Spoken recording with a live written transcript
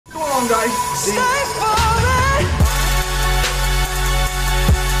on, guys. Stay falling.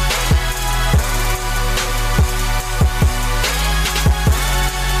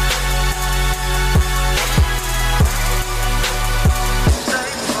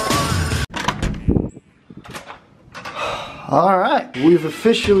 Alright, we've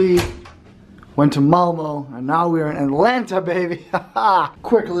officially went to Malmo and now we're in Atlanta, baby.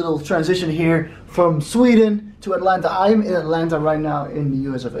 Quick little transition here from Sweden to Atlanta. I'm in Atlanta right now in the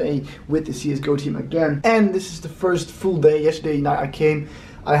US of A with the CSGO team again. And this is the first full day. Yesterday night I came.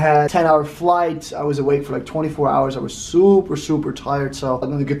 I had a 10-hour flight. I was awake for like 24 hours. I was super tired. So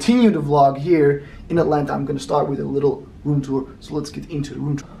I'm gonna continue the vlog here in Atlanta. I'm gonna start with a little room tour. So let's get into the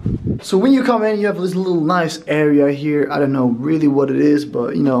room tour. So when you come in, you have this little nice area here. I don't know really what it is,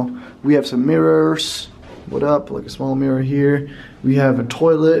 but you know, we have some mirrors. What up? Like a small mirror here. We have a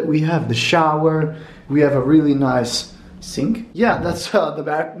toilet. We have the shower. We have a really nice sink. Yeah, that's the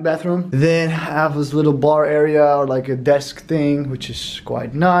bathroom. Then I have this little bar area or like a desk thing, which is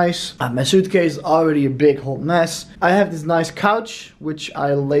quite nice. My suitcase is already a big whole mess. I have this nice couch, which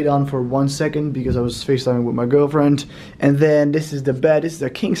I laid on for 1 second because I was FaceTiming with my girlfriend. And then this is the bed. This is a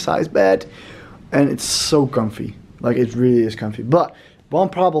king size bed. And it's so comfy. Like it really is comfy. But one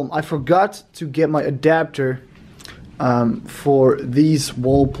problem, I forgot to get my adapter for these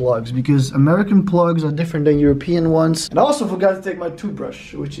wall plugs because American plugs are different than European ones. And I also forgot to take my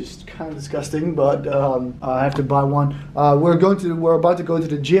toothbrush, which is kind of disgusting, but I have to buy one. We're about to go to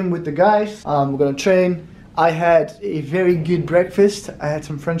the gym with the guys. We're gonna train. I had a very good breakfast. I had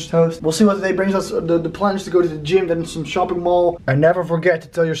some French toast. We'll see what the day brings us. The plan is to go to the gym, then some shopping mall. And never forget to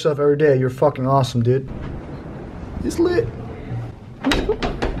tell yourself every day, you're fucking awesome, dude. It's lit.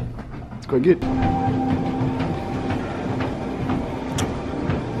 It's quite good.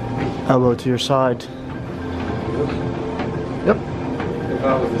 Elbow to your side. Yep.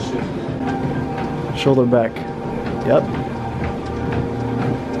 Shoulder back. Yep.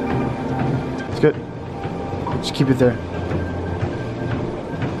 It's good. Just keep it there.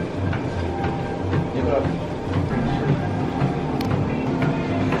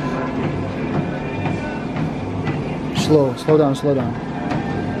 Slow down.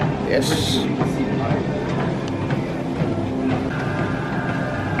 Yes.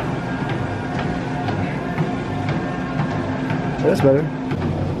 That's better.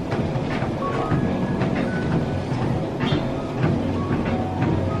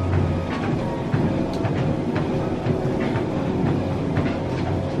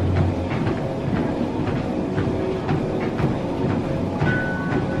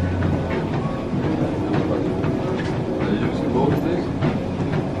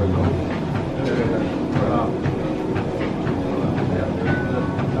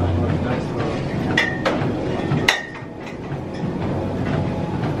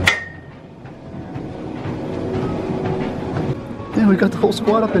 Yeah, we got the whole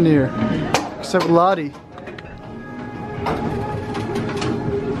squad up in here, except Lottie.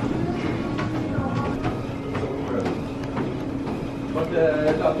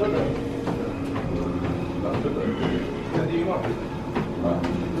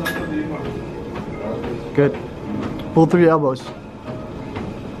 Good. Pull through your elbows.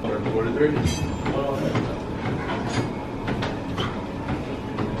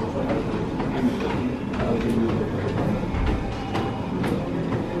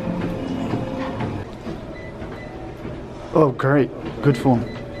 Oh, great. Good form.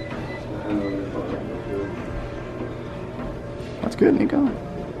 That's good, Nico.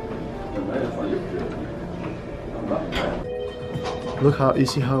 Look how, you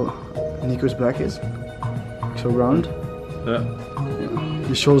see how Nico's back is? So round? Yeah.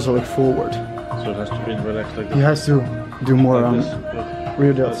 His shoulders are like forward. So it has to be relaxed like that. He has to do more Like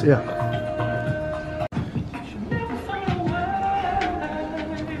rear delts, yeah.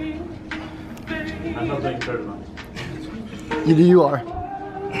 I'm not doing very much. You are.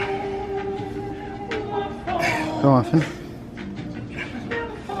 Go on, Finn.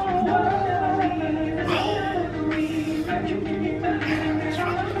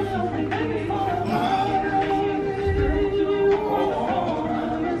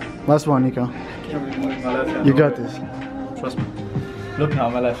 Last one, Nico. You got this. Trust me. Look now,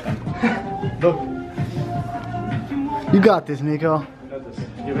 my left hand. Look. You got this, Nico.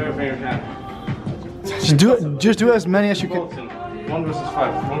 Give everything you can. Just do as many as you can. 1 versus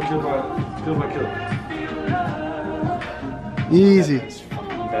 5. 1 kill by kill. Easy. Yes.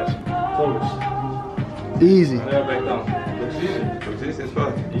 Focus. Easy. There, back down. Looks easy. Looks easy as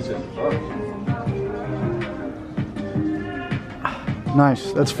fuck. Easy as fuck.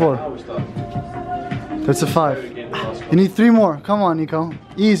 Nice. That's 4. Now we start. That's a 5. Again, the last You need 3 more. Come on, Nico.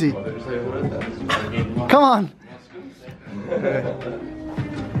 Easy. Come on.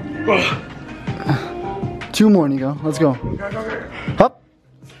 2 more, Nico. Let's go. Up.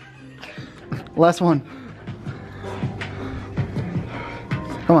 Last one.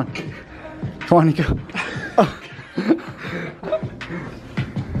 Come on. Come on, Nico. Oh.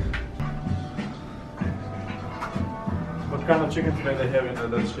 What kind of chicken fillet they have in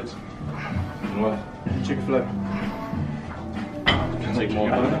that shit? What? Chicken fillet. Can take more.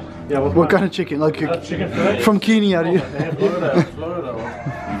 Yeah, What kind of chicken? Like chicken fillet? from Kenya, dude. They have Florida.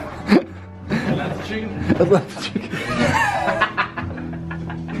 Atlanta chicken. Atlanta chicken.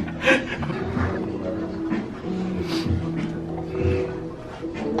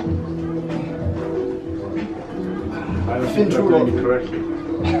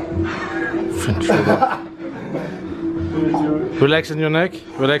 Relax in your neck,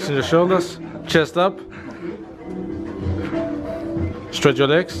 relax in your shoulders, chest up. Stretch your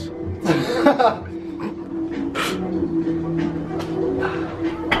legs.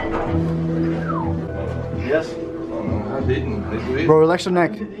 Yes. Bro, relax your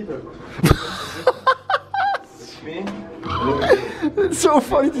neck. It's so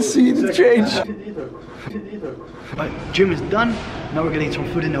funny to see the change. Gym is done. Now we're getting some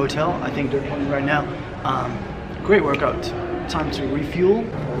food in the hotel. I think they're playing right now. Great workout. Time to refuel.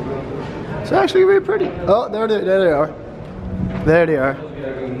 It's actually very pretty. Oh, there they are. There they are.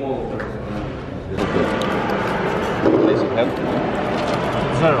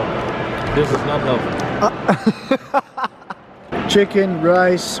 Zero. This is not healthy. Chicken,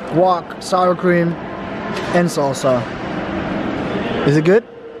 rice, guac, sour cream, and salsa. Is it good?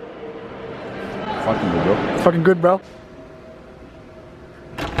 Fucking good, bro. Fucking good, bro.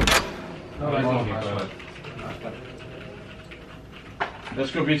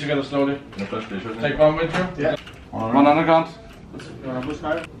 Let's go beat together slowly. Take one with you. Yeah. One on the count.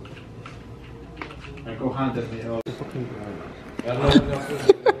 I go hand at me.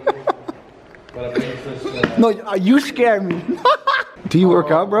 No, you scare me. Do you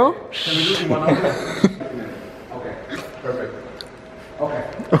work out, bro? Can we do it in 1 hour? Okay, perfect. Okay,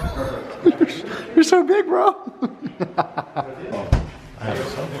 perfect. You're so big, bro.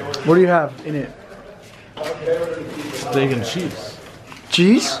 What do you have in it? Steak and cheese.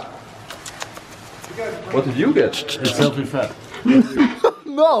 Cheese? What did you get? It's healthy fat.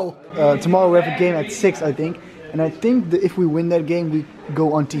 No. Tomorrow we have a game at 6, I think. And I think that if we win that game, we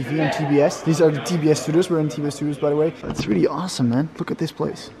go on TV on TBS. These are the TBS studios. We're in TBS studios, by the way. It's really awesome, man. Look at this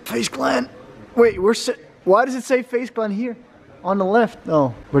place. FaZe Clan. Wait, why does it say FaZe Clan here? On the left.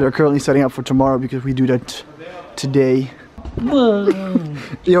 Oh, we're currently setting up for tomorrow because we do that today.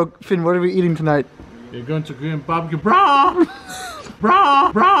 Yo, Finn, what are we eating tonight? You're going to Korean barbecue, bro. Bro.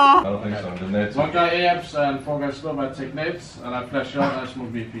 I don't think so. The nets. 1 guy AFs and 4 guys slow. I take nades and I flash out and I smoke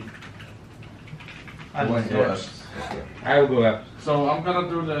BP. I will go up. So I'm gonna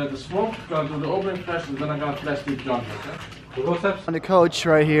do the smoke, gonna do the opening flash, and then I'm gonna flash deep jump. Okay? On the coach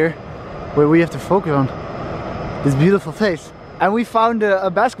right here, where we have to focus on this beautiful face. And we found a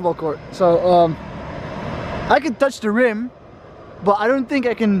basketball court. So I can touch the rim, but I don't think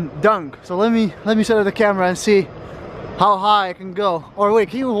I can dunk. So let me set up the camera and see how high I can go. Or wait,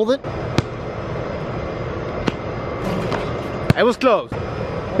 can you hold it? I was close. Way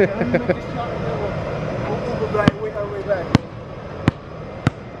back.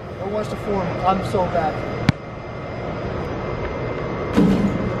 What was the form? I'm so bad.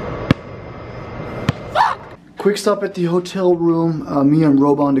 Quick stop at the hotel room. Me and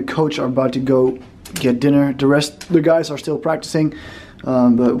Robon, the coach, are about to go get dinner. The guys are still practicing,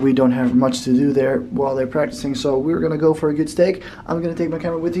 but we don't have much to do there while they're practicing. So we're gonna go for a good steak. I'm gonna take my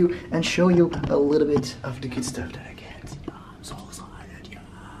camera with you and show you a little bit of the good stuff that I get. I'm so excited,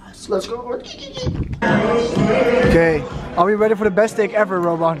 yes. Let's go. Okay, are we ready for the best steak ever,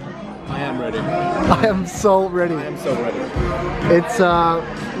 Robon? I am ready. I am so ready. I am so ready. It's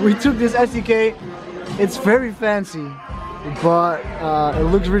we took this SDK. It's very fancy, but it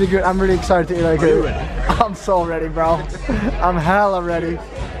looks really good. I'm really excited to eat it. Are you ready? I'm so ready, bro. I'm hella ready.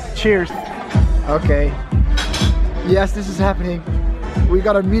 Cheers. Okay. Yes, this is happening. We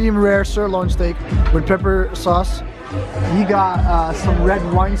got a medium rare sirloin steak with pepper sauce. He got some red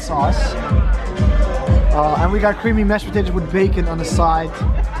wine sauce. And we got creamy mashed potatoes with bacon on the side.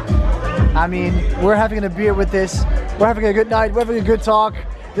 I mean, we're having a beer with this. We're having a good night. We're having a good talk.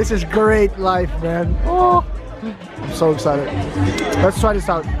 This is great life, man. Oh, I'm so excited. Let's try this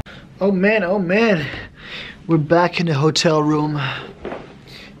out. Oh man. We're back in the hotel room.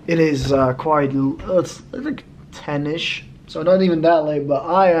 It is quite, it's like 10-ish. So not even that late, but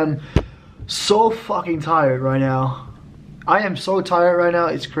I am so fucking tired right now. I am so tired right now,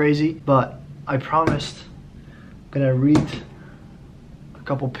 it's crazy, but I promised I'm gonna read a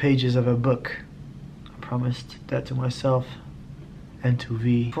couple pages of a book. I promised that to myself and to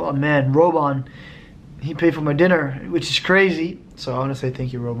V. Oh man, Roban, he paid for my dinner, which is crazy. So I want to say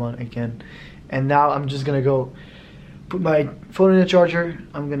thank you, Roman, again. And now I'm just gonna go put my phone in the charger.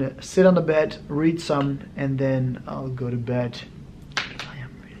 I'm gonna sit on the bed, read some, and then I'll go to bed. I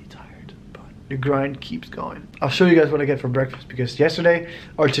am really tired, but the grind keeps going. I'll show you guys what I get for breakfast because today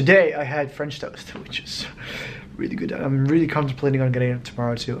I had French toast, which is really good. I'm really contemplating on getting it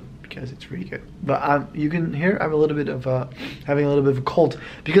tomorrow too, because it's really good. But you can hear I'm a little bit of having a little bit of a cold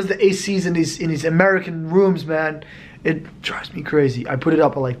because the ACs in these American rooms, man, it drives me crazy. I put it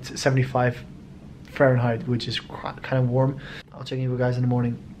up at like 75 Fahrenheit, which is kind of warm. I'll check in with you guys in the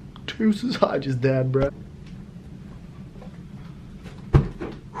morning. Deuces, I just dead, bro.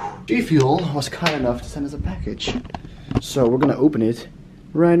 G Fuel was kind enough to send us a package, so we're gonna open it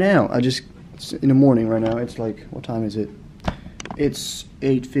right now. It's in the morning right now. It's like, what time is it? It's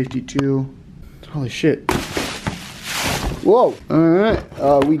 8:52. Holy shit. Whoa.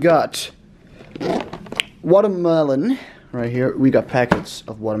 Alright. We got watermelon right here. We got packets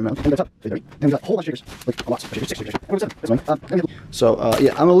of watermelon. And we got a whole bunch of sugars. Like lots of sugars. So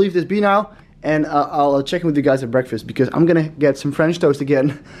yeah, I'm gonna leave this be now, and I'll check in with you guys at breakfast because I'm gonna get some French toast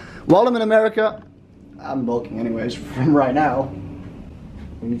again. While I'm in America, I'm bulking anyways from right now.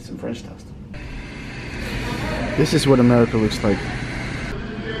 We need some French toast. This is what America looks like.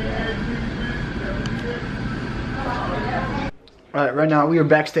 Alright, right now we are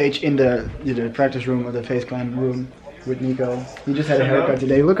backstage in the practice room of the FaZe Clan room with Nico. He just had a haircut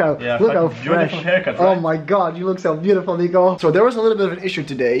today. Look how fresh. Haircut, right? Oh my god, you look so beautiful, Nico. So there was a little bit of an issue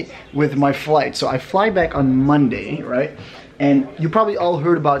today with my flight. So I fly back on Monday, right? And you probably all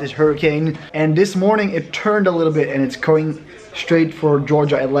heard about this hurricane. And this morning it turned a little bit and it's going straight for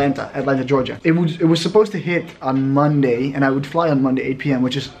Georgia, Atlanta, Georgia. It was supposed to hit on Monday, and I would fly on Monday 8 p.m.,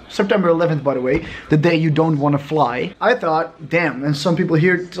 which is September 11th, by the way, the day you don't want to fly. I thought, damn, and some people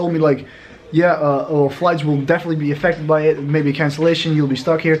here told me like, yeah, flights will definitely be affected by it, maybe cancellation, you'll be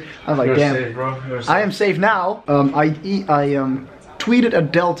stuck here. I was like, damn, safe, bro. I am safe now. I tweeted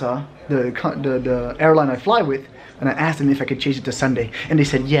at Delta, the airline I fly with, and I asked them if I could change it to Sunday, and they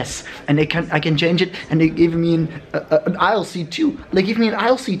said yes, and I can change it, and they gave me an aisle seat too. They gave me an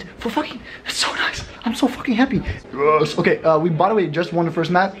aisle seat for fucking, it's so nice. I'm so fucking happy. Yes. Okay, we by the way just won the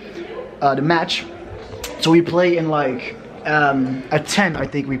first match, so we play in like at 10 I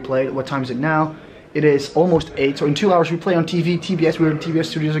think we played. What time is it now? It is almost 8, so in 2 hours we play on TBS. We're in TBS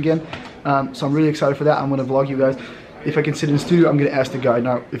studios again, so I'm really excited for that. I'm gonna vlog you guys. If I can sit in the studio, I'm gonna ask the guy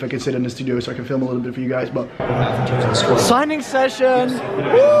now if I can sit in the studio so I can film a little bit for you guys. But signing session!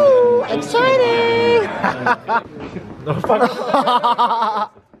 Woo! Exciting!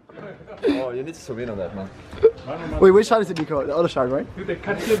 Oh, you need to zoom in on that, man. Wait, which side is it, Nico? The other side, right? Dude, they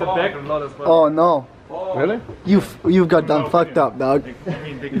cut you in the back a lot as well. Oh no. Really? You've got done fucked up, dog.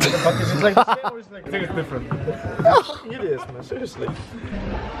 It's like the same or is like, I think it's different. It is, man, seriously.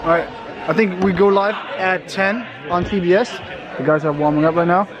 Alright, I think we go live at 10 on TBS. The guys are warming up right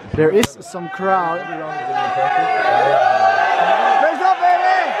now. There is some crowd. Raise up,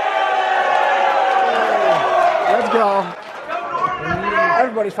 baby! Let's go.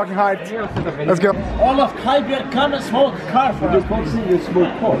 Everybody's fucking hyped. Let's go. All of Kaibier come and smoke car for us.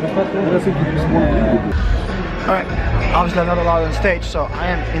 Alright, obviously I'm not allowed on stage, so I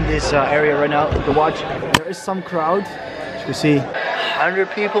am in this area right now to watch. There is some crowd. As you can see,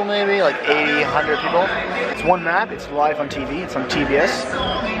 100 people maybe, like 80, 100 people. It's one map, it's live on TV, it's on TBS.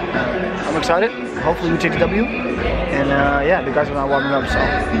 I'm excited. Hopefully we take the W. And yeah, the guys are now warming up, so.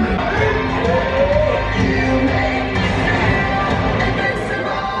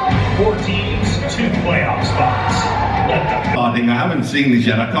 4 teams, 2 playoff spots. I haven't seen this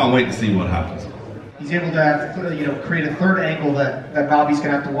yet. I can't wait to see what happens. He's able to create a third angle that Nobby's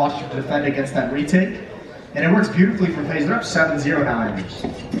going to have to watch to defend against that retake. And it works beautifully for FaZe. They're up 7-0 now.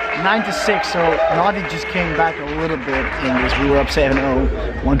 9-6, so Nobby just came back a little bit in this. We were up 7-0,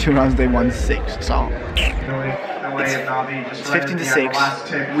 1-2 rounds, they won 6, so. It's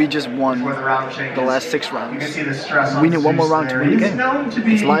 15-6. We just won the last 6 rounds. We need one more round to win the game.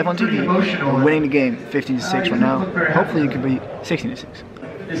 It's live on TV. We're winning the game 15-6 right now. Hopefully it could be 16-6.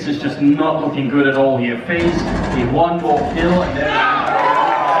 This is just not looking good at all here. FaZe, a 1 more kill and then.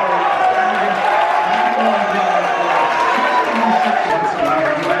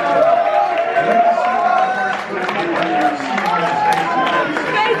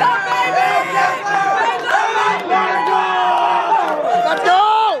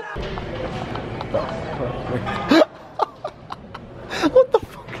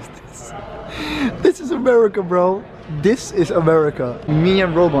 is America, bro. This is America. Me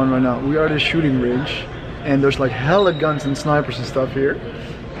and Robon right now, we are at the shooting range. And there's like hella guns and snipers and stuff here.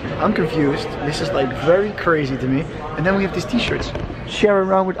 I'm confused. This is like very crazy to me. And then we have these t-shirts. Sharing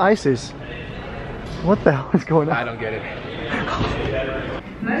around with ISIS. What the hell is going on? I don't get it.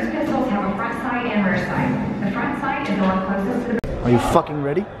 Most pistols have a front sight and rear sight. The front sight is the one closest to the... Are you fucking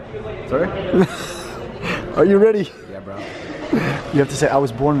ready? Sorry? Are you ready? Yeah, bro. You have to say, I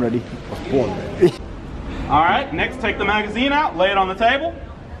was born ready. I was born ready. Alright, next take the magazine out, lay it on the table.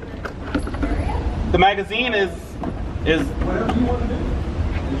 The magazine is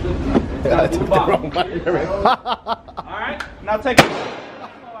I took the wrong one. Alright, now take the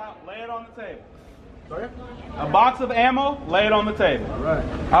ammo out, lay it on the table. Sorry? A box of ammo, lay it on the table. Alright.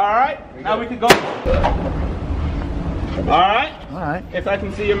 Alright, now we can go. Alright. Alright. If I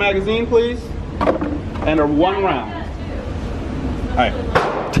can see your magazine, please. And a 1 round. Alright.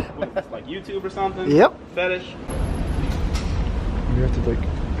 What is this, like YouTube or something? Yep. Fetish. You have to like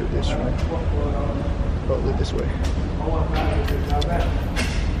do this, right? Oh, look this way.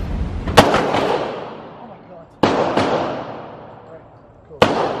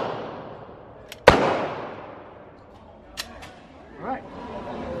 Alright.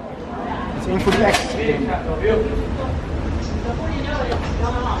 Let's aim for the next game.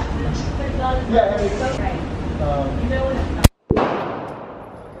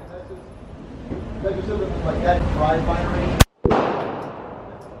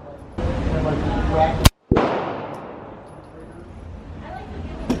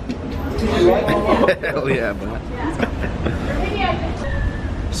 Hell yeah, bro.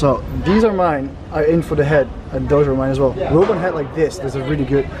 So these are mine. I aimed for the head, and those are mine as well. Robin had like this. This is really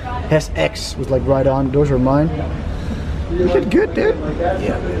good. Has X was like right on. Those are mine. We did good, dude.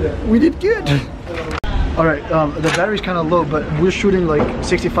 Yeah, man. We did good. All right, the battery's kind of low, but we're shooting like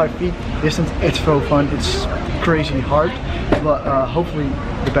 65 feet distance. It's so fun. It's crazy hard, but hopefully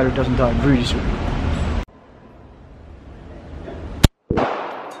the battery doesn't die really soon.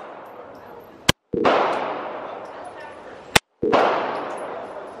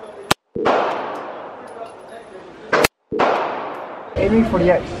 Aiming for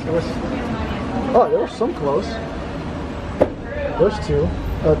the X. There was, oh, there was some close. Those two.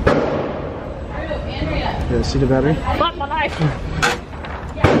 Yeah, see the battery? Fuck my knife!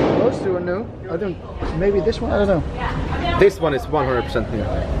 Those two are new. I think maybe this one. I don't know. This one is 100% new.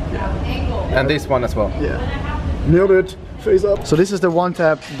 Yeah. And this one as well. Yeah. Nailed it. Face up. So this is the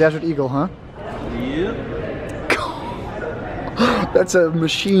one-tap Desert Eagle, huh? Yeah. That's a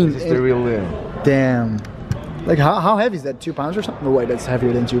machine. This is the real deal. Damn. Like how heavy is that? 2 pounds or something? No way, that's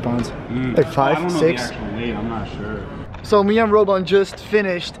heavier than 2 pounds. Like 5, I don't know 6. the actual weight, I'm not sure. So me and Robon just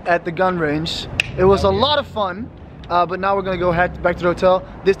finished at the gun range. It was a lot of fun, but now we're gonna go head back to the hotel.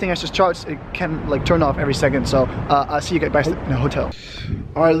 This thing has just charged. It can like turn off every second. So I'll see you guys back in the hotel.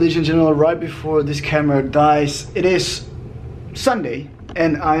 All right, ladies and gentlemen, right before this camera dies, it is Sunday,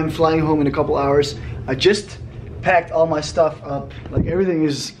 and I am flying home in a couple hours. I just packed all my stuff up. Like everything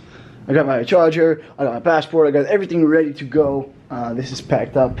is. I got my charger, I got my passport, I got everything ready to go. This is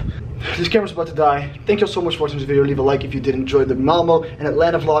packed up. This camera's about to die. Thank you all so much for watching this video. Leave a like if you did enjoy the Malmo and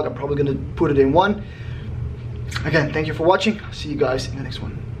Atlanta vlog. I'm probably gonna put it in one. Again, thank you for watching. I'll see you guys in the next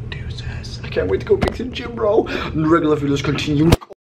one. Deuces. I can't wait to go back to the gym, bro. Regular videos continue.